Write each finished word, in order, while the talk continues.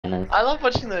sinners. I love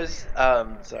watching those.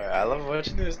 Sorry, I love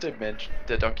watching those the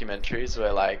documentaries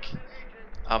where like,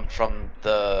 from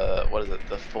the what is it,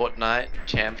 the Fortnite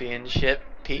Championship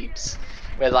peeps,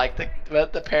 where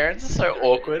the parents are so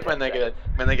awkward when they're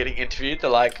getting interviewed. They're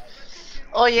like,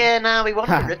 oh yeah, no, we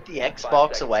wanted to rip the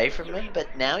Xbox away from him, but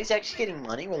now he's actually getting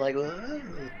money. We're like, oh.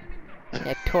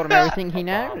 Yeah, taught him everything he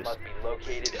knows.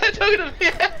 They're talking to me.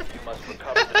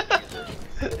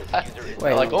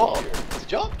 They're like, oh, it's a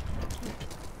job.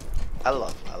 I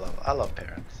love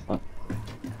parents.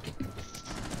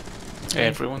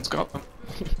 Everyone's got them.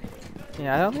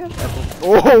 Yeah, I don't think that's...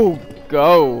 Oh!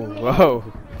 Go!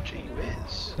 Whoa! Gee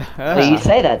whiz. Well, you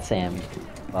say that, Sam,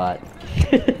 but...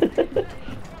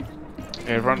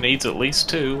 Everyone needs at least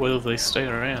two, whether they stay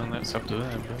around, that's up to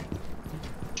them,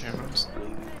 but... Everyone's...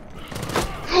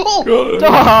 Oh!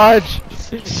 Dodge!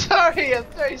 Sorry, I'm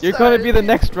very sorry. You're gonna be the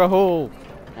next Rahul.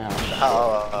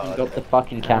 Oh, you got the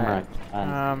fucking camera.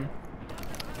 Sam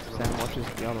watches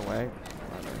the other way.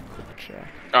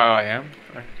 Oh, I am?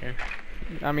 Okay.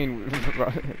 I mean,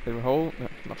 the Rahul,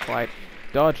 not quite.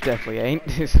 Dodge definitely ain't,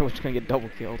 so we're just gonna get double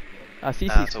killed. CC's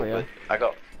it's all clear. good. I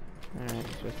got. Alright,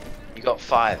 just... You got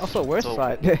 5. Also, worst It's all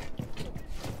side. good.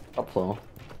 Top floor.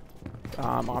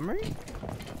 Armory?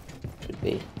 Should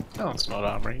be. No, it's not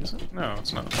armory, is it? No,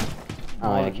 it's not.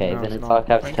 Oh, okay, no, then it's it's not.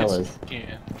 Archive I think Tellers.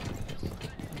 Yeah.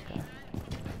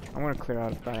 I'm gonna clear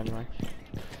out of that anyway.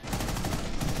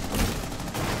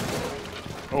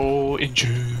 Oh,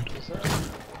 injured.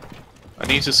 I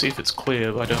need to see if it's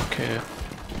clear, but I don't care.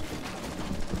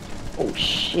 Oh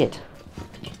shit.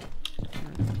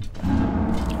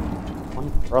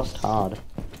 One crossed hard.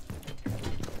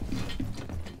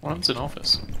 One's in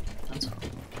office. That's all.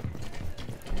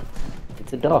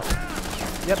 It's a dock.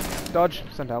 Yep, Dodge,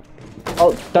 send help.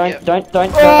 Oh, don't.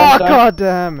 Oh, god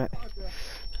damn it!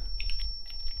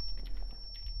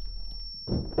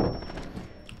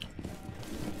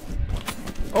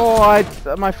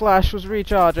 Oh, my flash was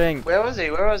recharging. Where was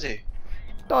he? Where was he?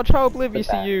 Dodge, how oblivious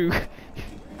are you?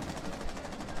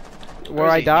 Where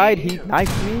I died, he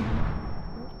knifed me.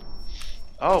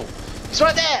 Oh, he's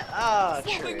right there. Ah,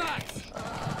 true.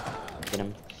 Get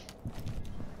him.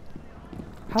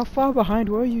 How far behind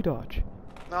were you, Dodge?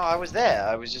 No, I was there.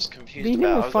 I was just confused. Me and him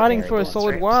about. I were was fighting looking for a at the solid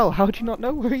streams. while. How would you not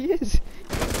know where he is?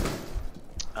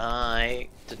 I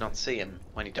did not see him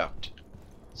when he ducked.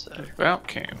 So, There's Valve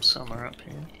cam somewhere up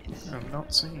here. I'm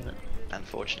not seeing it.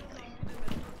 unfortunately.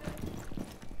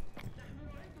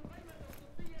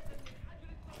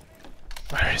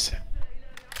 Where is it?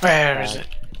 Where is it?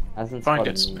 Hasn't Find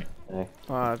spotted it, me, Smee.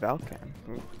 so. Valcam.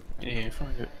 Yeah,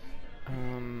 find it.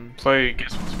 Play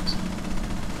Guess What's Missing.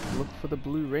 Look for the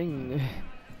blue ring.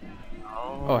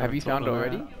 Oh, Have you I thought found it of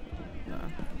already? that. No.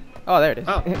 Oh, there it is.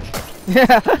 Oh.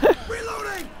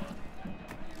 Reloading.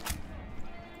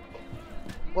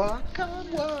 Walk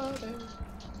on water.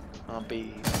 I'll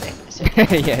be famous.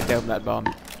 Yeah, dome that bomb.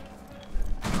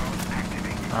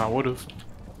 I would've.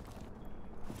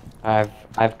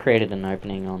 I've created an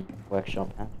opening on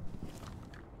workshop now.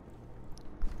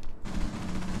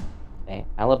 Okay,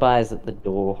 alibi is at the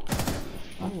door.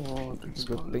 Oh, it's a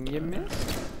good thing you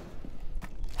missed.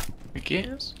 I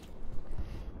guess.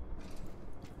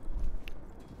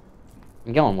 You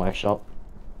can go on workshop.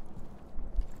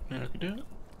 Yeah, I could do it.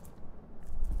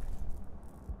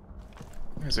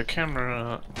 There's a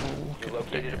camera. You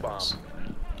located a bomb.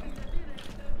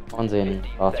 One's in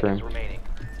bathroom.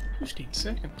 15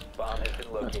 seconds. Bomb has been That's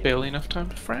located. barely enough time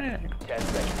to frag. 10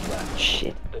 seconds left.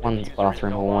 Shit. The One's diffuser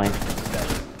bathroom is no hallway. longer in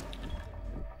possession.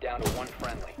 Down to 1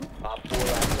 friendly. Op 4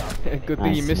 last stop. Good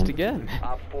thing you Nice, missed man. again.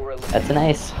 Op 4 eliminated. That's an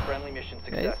ace. Friendly mission Ace?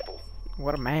 successful.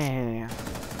 What a man.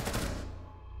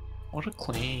 What a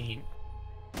clean.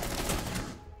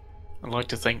 I'd like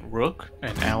to thank Rook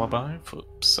and Alibi for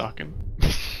sucking.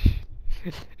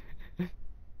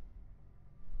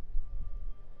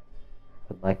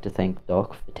 I'd like to thank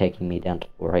Doc for taking me down to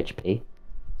 4 HP.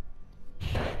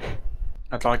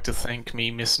 I'd like to thank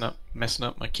me messing up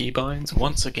my keybinds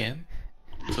once again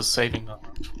for saving my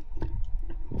life.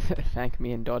 Thank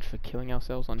me and Dodge for killing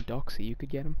ourselves on Doc so you could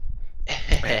get him.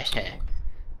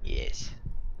 Yes.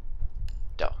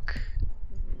 Doc.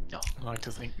 No. I'd like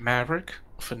to thank Maverick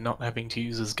for not having to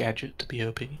use his gadget to be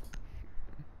OP.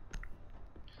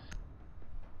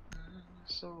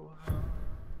 So,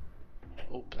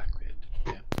 oh, Black.